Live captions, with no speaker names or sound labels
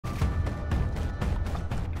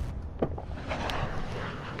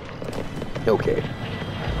Okay.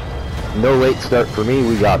 No late start for me,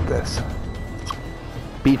 we got this.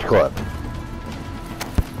 Beach Club.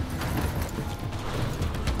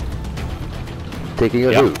 Taking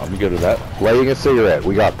a hoot. I'm good with that. Lighting a cigarette,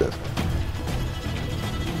 we got this.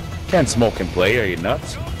 Can't smoke and play, are you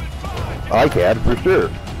nuts? I can, for sure.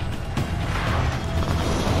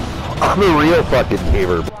 I'm a real fucking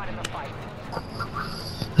gamer.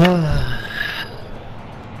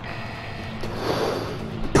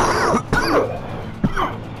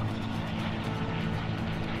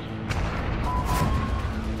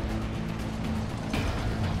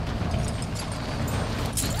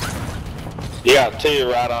 You got two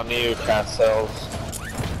right on you, Cassels.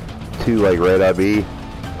 Two like right on me.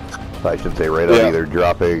 I should say right on me, they're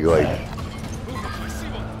dropping like...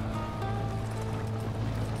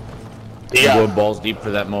 Yeah. Going balls deep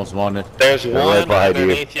for that most wanted. There's one right behind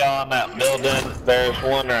underneath y'all in that building. There's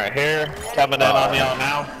one right here coming in on y'all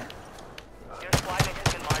now.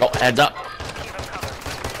 Oh, heads up.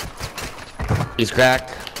 He's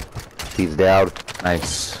cracked. He's down.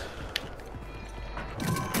 Nice.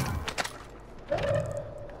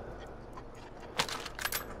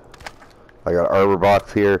 I got an armor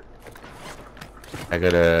box here. I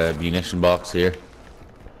got a munition box here.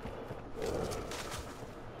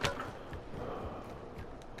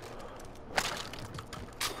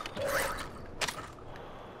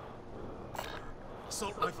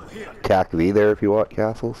 Tack V there if you want,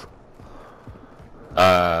 Cassels.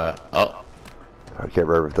 Oh. I can't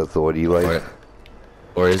remember if that's the one you like.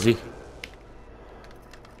 Or is he?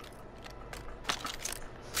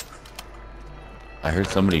 I heard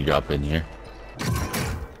somebody drop in here.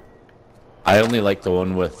 I only like the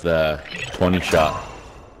one with 20 shot.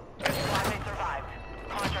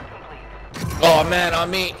 Oh man,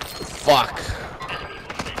 on me! Fuck.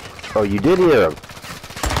 Oh, you did hear him.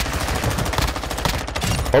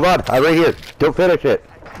 Hold on, I'm right here. Don't finish it.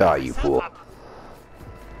 Oh, you fool.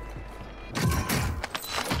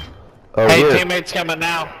 Oh, hey, here. teammates coming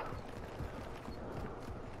now.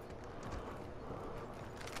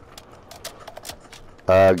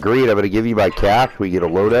 Green, I'm gonna give you my cash. We get a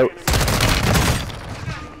loadout.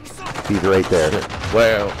 He's right there.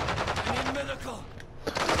 Where?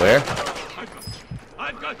 Where?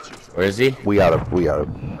 Where is he? We got him. We got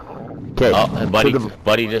him. Okay. Oh, and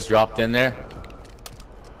buddy just dropped in there.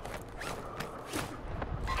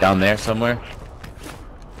 Down there somewhere.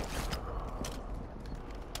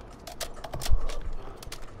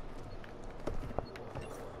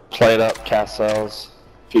 Play it up, Cassels.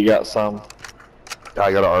 If you got some.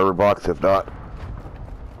 I got an armor box. If not,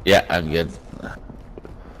 Yeah, I'm good.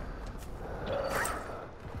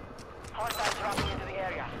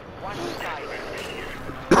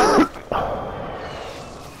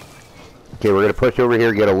 okay, we're gonna push over here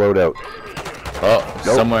and get a loadout. Oh,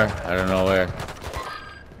 nope. Somewhere. I don't know where.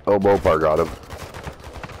 Oh, Mopar got him.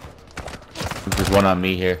 There's one on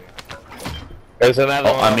me here. There's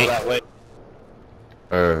another one on me. that way.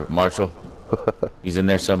 Or Marshall. He's in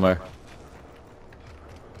there somewhere.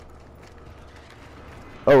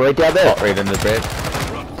 Oh, right down there. Oh, right in the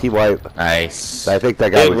bridge. T-Wipe. Nice. I think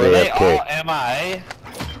that guy Dude, was were they AFK. all MIA?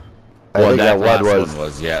 I think that last one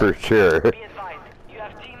was, yeah. for sure.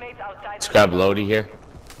 Scrap Lodi here.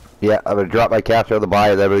 Yeah, I'm gonna drop my cash on the buy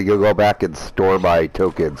and then I'm gonna go back and store my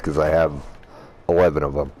tokens because I have 11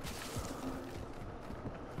 of them.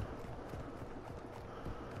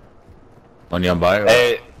 On your buy?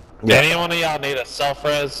 Hey, Yeah. any one of y'all need a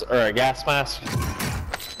self-res or a gas mask?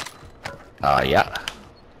 Yeah.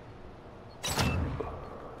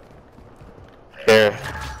 Here.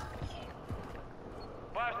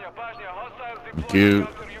 Thank you.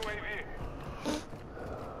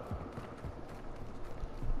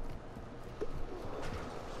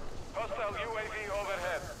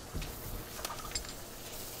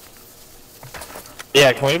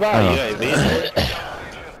 Yeah, can we buy a UAV?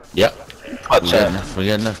 Yep. What's that? We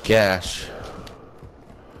got enough cash.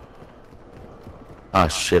 Oh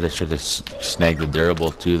shit, I should have snagged the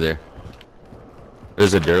durable too there.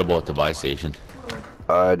 There's a durable at the buy station.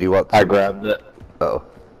 Do you want? I grabbed it. Oh.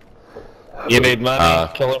 You need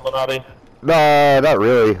money, Killer Illuminati? No, not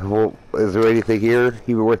really. Well, is there anything here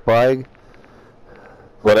even worth buying?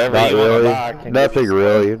 Whatever Not you really. want to buy. Nothing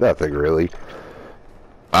really. Nothing really.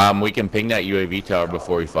 We can ping that UAV tower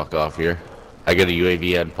before we fuck off here. I got a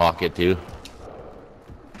UAV in pocket too.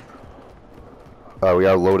 We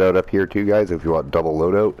got a loadout up here too, guys. If you want double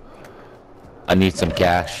loadout. I need some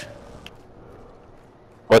cash.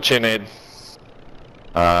 What you need?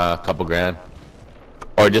 A couple grand.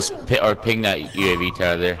 Or just ping that UAV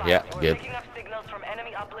tower there. Yeah, good. Picking up signals from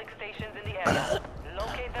enemy uplink stations in the area.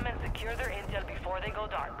 Locate them and secure their intel before they go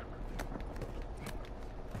dark.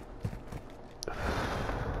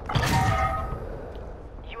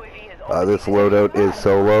 This loadout is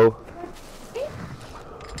solo.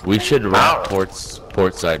 We should route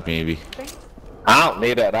port side maybe. I don't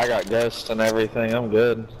need it. I got ghosts and everything. I'm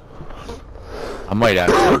good. I might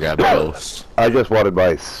actually grab Ghost. I just wanted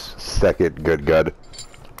my second good gun.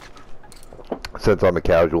 Since I'm a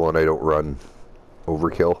casual and I don't run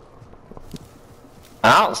overkill.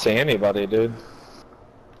 I don't see anybody, dude.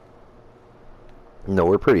 No,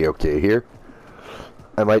 we're pretty okay here.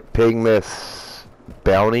 I might ping this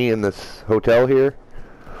bounty in this hotel here.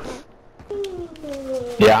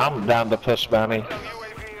 Yeah, I'm down to push bounty.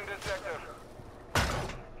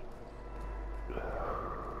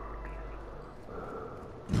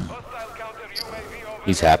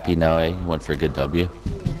 He's happy now, eh? He went for a good W.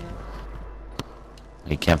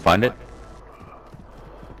 He can't find it?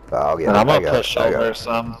 I'll get it. I'm gonna push over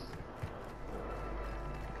some.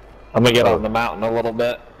 I'm gonna get on the mountain a little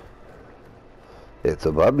bit. It's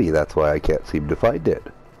above me, that's why I can't seem to find it.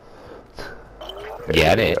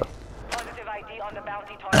 Get it. Positive ID on the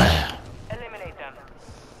bounty target. Eliminate them.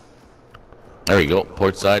 There we go,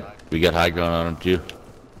 port side. We got high ground on him too.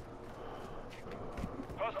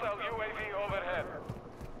 Hostile UAV overhead.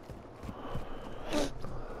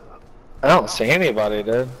 I don't see anybody,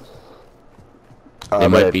 dude. They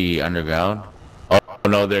might be underground. Oh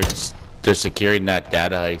no, they're securing that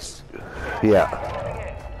data heist. Yeah.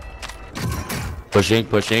 Pushing.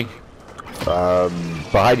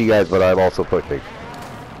 Behind you guys, but I'm also pushing.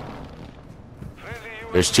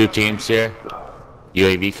 There's two teams here.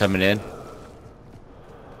 UAV coming in.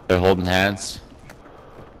 They're holding hands.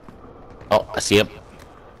 Oh, I see him.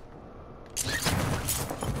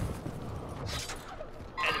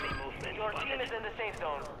 Your team is in the safe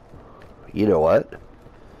zone. You know what?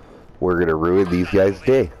 We're gonna ruin these guys'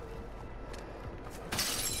 day.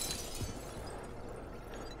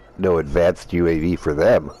 No advanced UAV for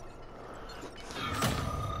them.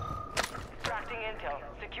 Tracking intel.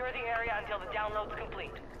 Secure the area until the download's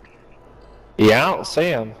complete. Yeah, I don't see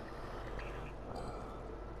him.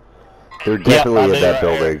 They're definitely I in that do.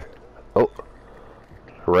 building. Oh.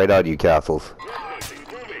 Right on you, Cassels.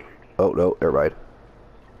 Oh, no, never mind.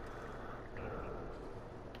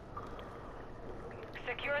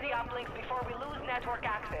 Secure the uplinks before we lose network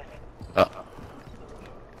access.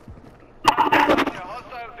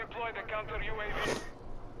 Hostiles deploy the counter UAV.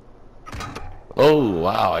 Oh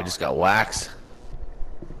wow, I just got waxed.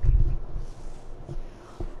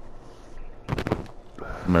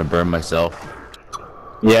 I'm gonna burn myself.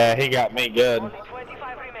 Yeah, he got me good. Only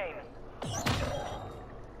 25 remain.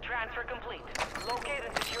 Transfer complete. Locate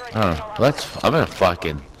and secure I'm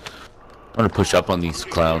gonna push up on these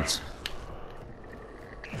clowns.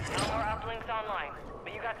 No more uplinks online,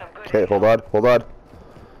 but you got some good. Okay, hold on.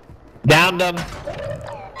 Downed him.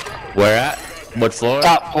 Where at? What floor?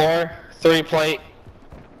 Top floor. 3 plate.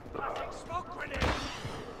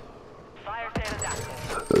 Fire sale is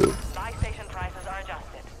active. Buy station prices are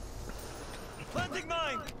adjusted.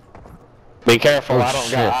 Be careful, Oh, I don't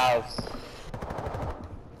shit. got eyes.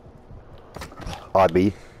 On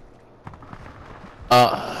me.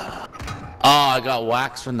 I got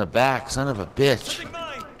waxed from the back, son of a bitch.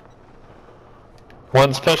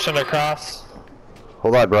 One's pushing across.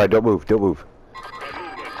 Hold on, Brian, don't move.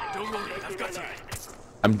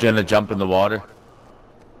 I'm gonna jump in the water.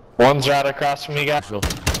 One's right across from you guys. So,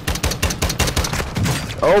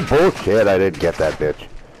 Oh, bullshit, I didn't get that bitch.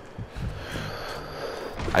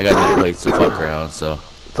 I got no plates to fuck around, so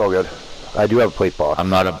It's all good. I do have a plate box. I'm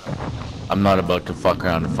not about to fuck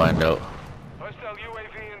around and find out. Hostile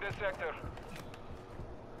UAV in this sector.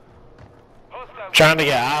 Hostile. Trying to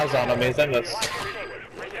get eyes on him. He's in this.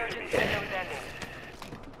 Resurgence window ending.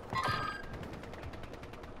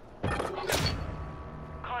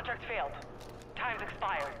 Contract failed. Time's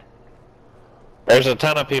expired. There's a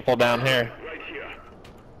ton of people down here.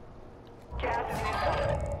 Gas is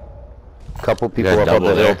inbound. Couple people got up on the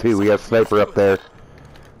double hill there. too. We got a sniper up there.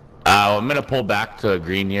 I'm gonna pull back to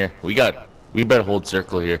green here. We better hold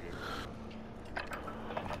circle here.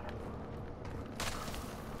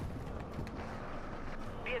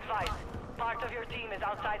 Be advised, part of your team is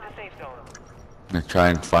outside the safe zone. I'm gonna try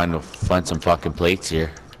and find some fucking plates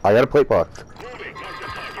here. I got a plate box.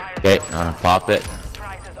 Okay, I'm gonna pop it.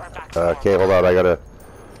 Prices are back. Okay, hold on. I gotta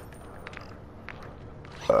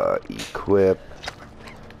equip.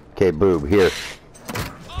 Okay, boom. Here.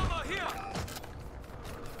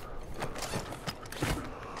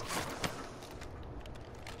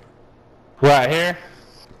 Right here.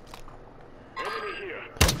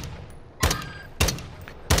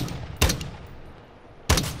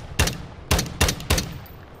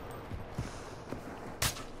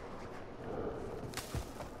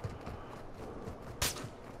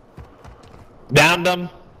 Downed him.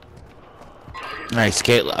 Nice,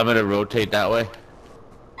 Kate. I'm gonna rotate that way.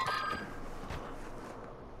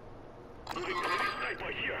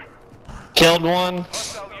 Killed one.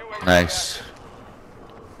 Nice.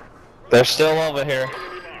 They're still over here.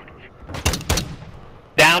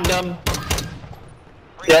 Downed him.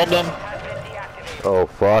 Killed him. Oh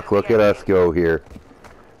fuck, look at us go here.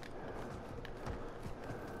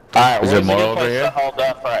 Alright, Is there where's more a good over place here? to hold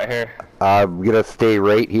up right here? I'm gonna stay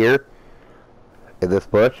right here in this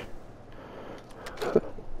bush.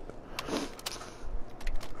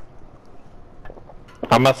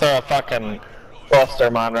 I'm gonna throw a fucking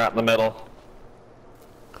cluster mine right in the middle.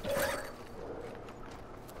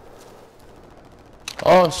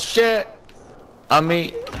 Oh shit! On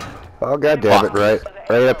me. Oh god damn it, right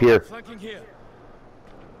up here. Flanking here.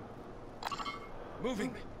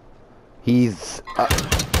 Moving. He's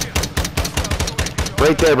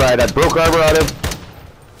right there, Brian. I broke armor on him.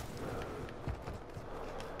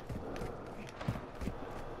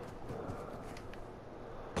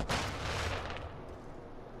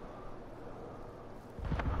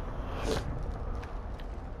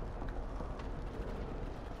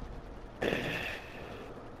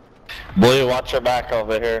 Blue, watch your back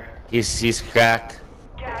over here. He's cracked.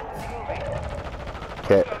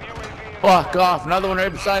 Okay. Fuck off! Another one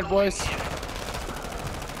right beside, boys.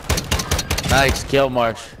 Nice kill,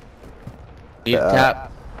 Marsh. Need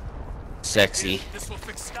tap. Sexy. This will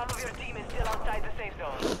fix it. Some of your team is still outside the safe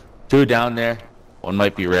zone. 2 down there. One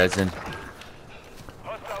might be resin.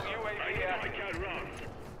 Hostile UAV active.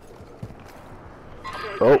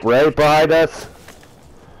 Oh, right behind us.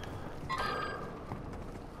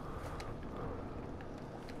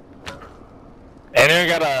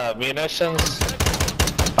 Anyone got munitions?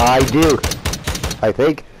 I do. I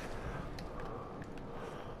think.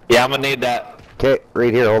 Yeah, I'm gonna need that. Okay,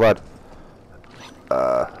 right here, hold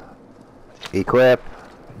on. Equip.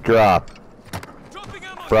 Drop. Dropping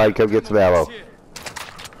ammo. Brian, come get some ammo. Here.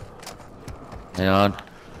 Hang on.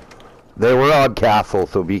 They were on Castle,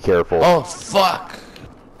 so be careful. Oh fuck!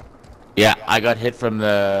 Yeah, I got hit from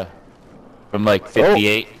like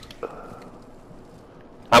 58.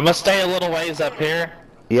 I'm gonna stay a little ways up here.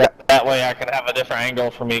 Yeah, That way I can have a different angle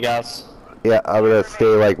from you guys. yeah, I'm gonna stay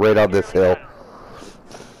like right on this hill. I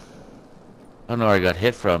don't know where I got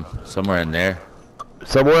hit from. Somewhere in there.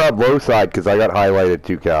 Somewhere on low side, because I got highlighted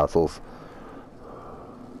 2 castles.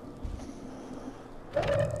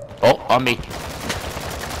 Oh, on me.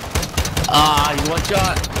 Ah, you one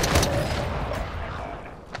shot.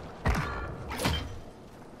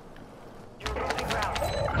 You're losing ground.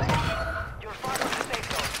 You're far from the safe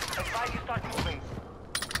zone. Advise you start moving.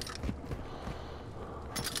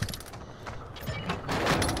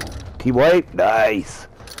 Team white, nice.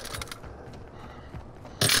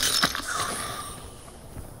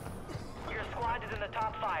 Your squad is in the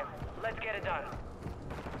top 5. Let's get it done.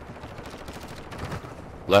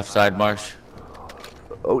 Left side, Marsh.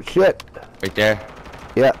 Oh shit. Right there.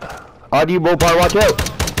 Yeah. On you, Mopar, watch out.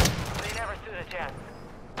 They never stood a chance.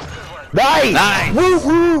 Good work. Nice! Nice! Woo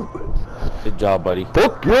woo! Good job, buddy.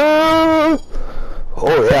 Fuck yeah!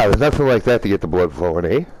 Oh yeah, there's nothing like that to get the blood flowing,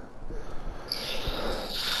 eh?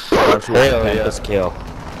 Marsh with Hell the yeah. Pampas kill.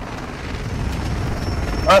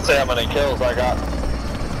 I'll say how many kills I got.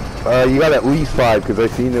 You got at least 5, because I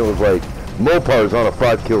seen it was like, Mopar's on a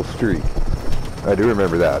 5-kill streak. I do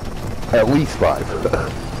remember that. At least 5.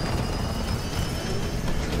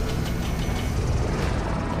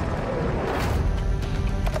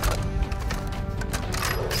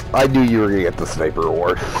 I knew you were gonna get the sniper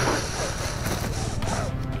award.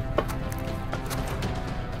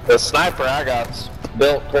 The sniper I got's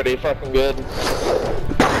built pretty fucking good.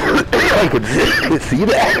 I could see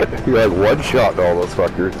that. You're like one shot all those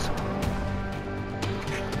fuckers.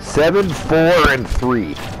 7, 4, and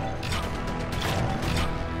 3.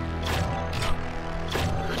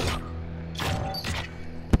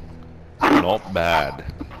 Not bad.